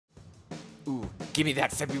Ooh, give me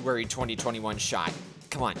that February 2021 shot.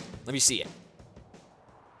 Come on, let me see it.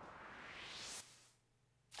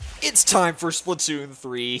 It's time for Splatoon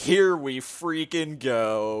 3. Here we freaking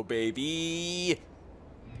go, baby.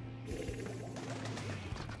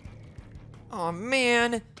 Aw,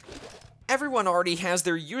 man. Everyone already has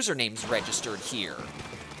their usernames registered here.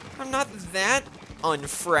 I'm not that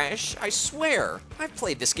unfresh, I swear. I've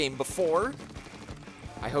played this game before.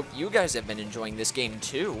 I hope you guys have been enjoying this game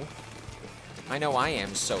too. I know I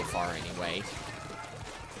am so far anyway.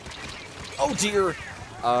 Oh dear!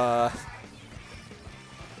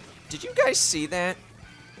 Did you guys see that?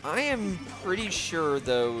 I am pretty sure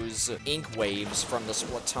those ink waves from the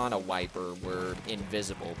Splatoon wiper were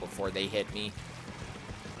invisible before they hit me.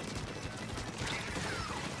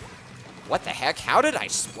 What the heck? How did I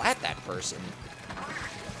splat that person?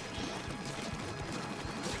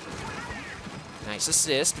 Nice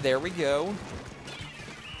assist. There we go.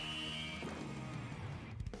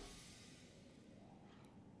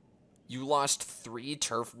 You lost 3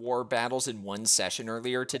 turf war battles in one session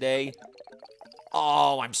earlier today?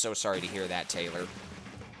 Oh, I'm so sorry to hear that, Taylor.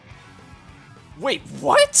 Wait,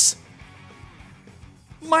 what?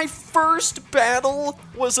 My first battle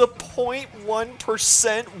was a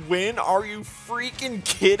 0.1% win? Are you freaking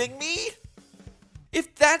kidding me?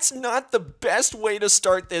 If that's not the best way to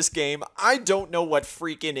start this game, I don't know what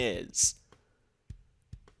freaking is.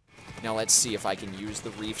 Now let's see if I can use the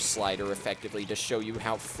reef slider effectively to show you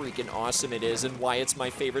how freaking awesome it is and why it's my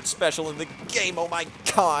favorite special in the game. Oh my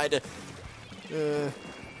god.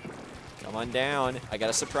 Come on down. I got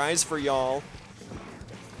a surprise for y'all.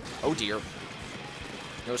 Oh dear.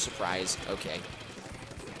 No surprise. Okay.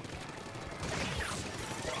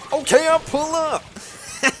 Okay, I'll pull up.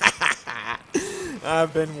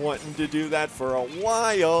 I've been wanting to do that for a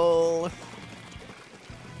while.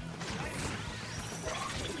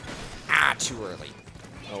 Ah, too early.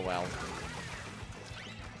 Oh well.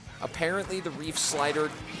 Apparently the reef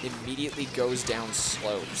slider immediately goes down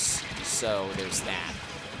slopes, so there's that.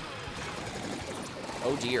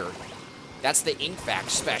 Oh dear. That's the ink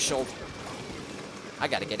vac special. I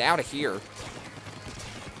gotta get out of here.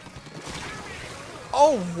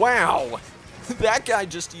 Oh wow! That guy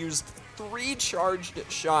just used 3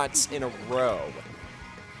 charged shots in a row.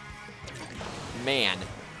 Man.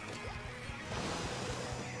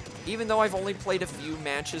 Even though I've only played a few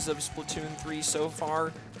matches of Splatoon 3 so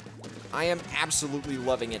far, I am absolutely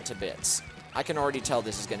loving it to bits. I can already tell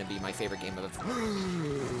this is going to be my favorite game of...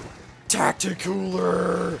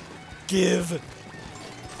 TACTICOOLER! Give!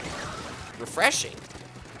 Refreshing.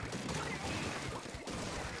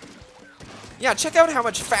 Yeah, check out how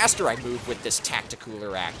much faster I move with this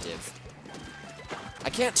TACTICOOLER active.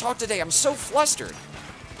 I can't talk today, I'm so flustered.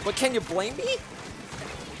 But can you blame me?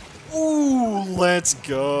 Ooh, let's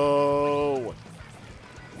go.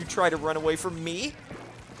 You try to run away from me?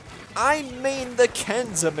 I main the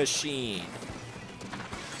Kenza machine.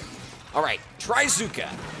 Alright, try Zuka.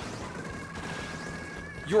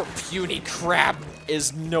 Your puny crab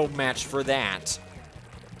is no match for that.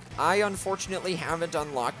 I unfortunately haven't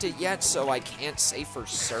unlocked it yet, so I can't say for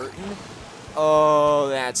certain. Oh,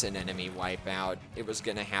 that's an enemy wipeout. It was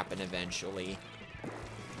gonna happen eventually.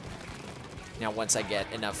 Now, once I get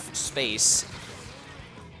enough space...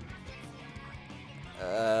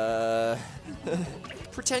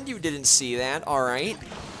 Pretend you didn't see that, alright.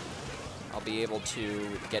 I'll be able to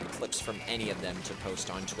get clips from any of them to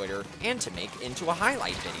post on Twitter and to make into a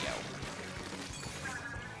highlight video.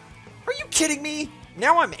 Are you kidding me?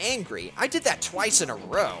 Now I'm angry. I did that twice in a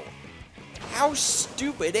row. How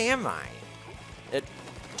stupid am I?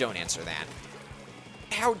 Don't answer that.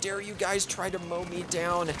 How dare you guys try to mow me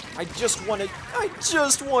down? I just wanna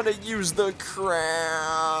use the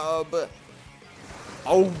crab.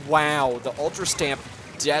 Oh wow, the Ultra Stamp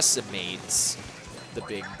decimates the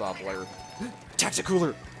big bubbler.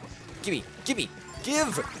 TACTICOOLER! Give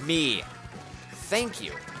me! Thank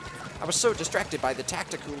you. I was so distracted by the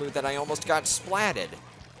TACTICOOLER that I almost got splatted.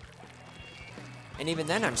 And even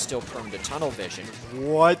then I'm still prone to tunnel vision.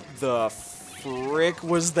 What the frick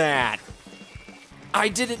was that? I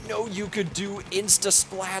didn't know you could do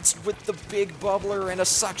insta-splats with the big bubbler and a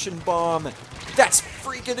suction bomb. That's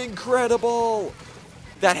freaking incredible!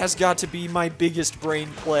 That has got to be my biggest brain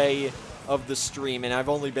play of the stream, and I've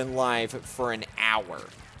only been live for an hour.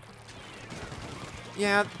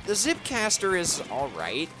 Yeah, the Zipcaster is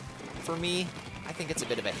alright for me. I think it's a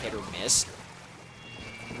bit of a hit or miss.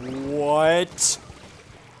 What?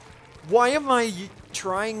 Why am I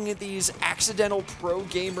trying these accidental pro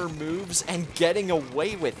gamer moves and getting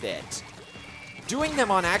away with it? Doing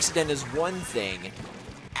them on accident is one thing.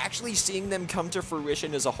 actually seeing them come to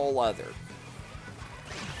fruition is a whole other.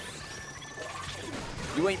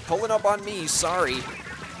 You ain't pulling up on me, sorry.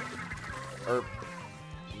 Or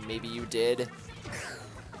maybe you did.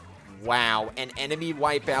 Wow, an enemy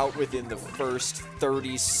wipeout within the first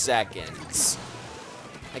 30 seconds.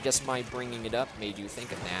 I guess my bringing it up made you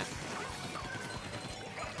think of that.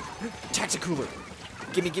 TACTICOOLER!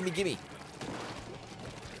 Gimme, gimme, gimme!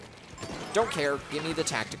 Don't care, gimme the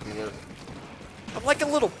TACTICOOLER. I'm like a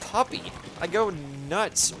little puppy. I go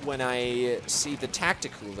nuts when I see the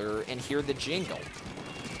TACTICOOLER and hear the jingle.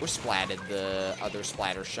 We're splatted the other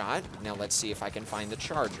splatter shot. Now let's see if I can find the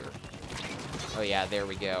charger. Oh yeah, there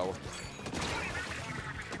we go.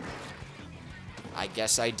 I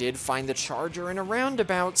guess I did find the charger in a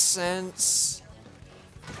roundabout sense.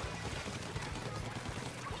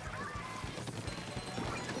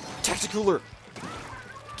 TACTICOOLER!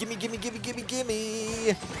 Gimme, gimme, gimme, gimme,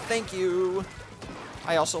 gimme! Thank you!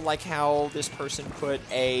 I also like how this person put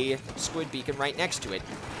a squid beacon right next to it.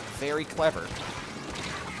 Very clever.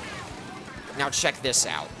 Now check this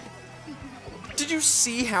out. Did you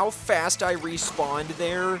see how fast I respawned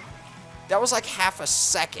there? That was like half a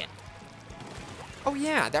second. Oh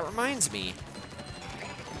yeah, that reminds me.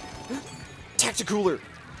 TACTICOOLER!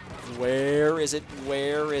 Where is it?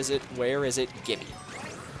 Where is it? Where is it? Gimme.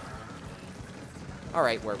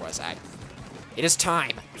 Alright, where was I? It is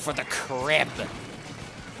time for the crib.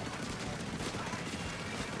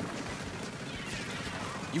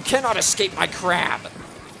 You cannot escape my crab.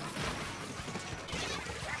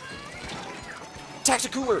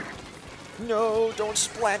 TACTICOOLER! No, don't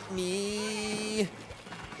splat me.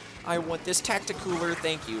 I want this TACTICOOLER,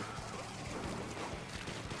 thank you.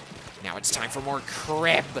 Now it's time for more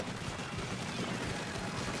crib.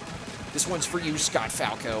 This one's for you, Scott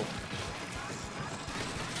Falco.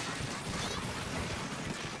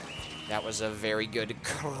 That was a very good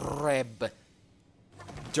crib.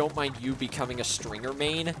 Don't mind you becoming a stringer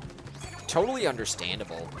main. Totally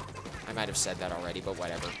understandable. I might have said that already, but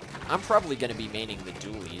whatever. I'm probably going to be maining the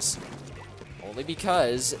dualies. Only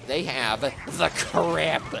because they have the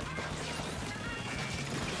crib.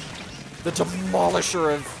 The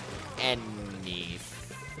demolisher of anything.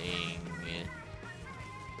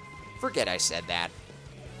 Forget I said that.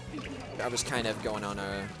 I was kind of going on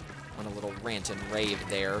a little rant and rave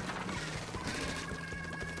there.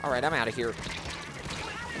 Alright, I'm out of here.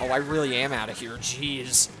 Oh, I really am out of here.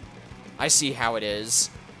 Jeez. I see how it is.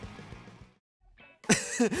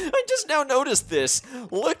 I just now noticed this.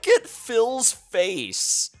 Look at Phil's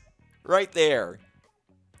face. Right there.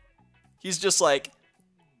 He's just like,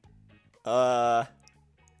 I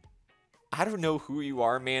don't know who you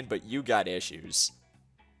are, man, but you got issues.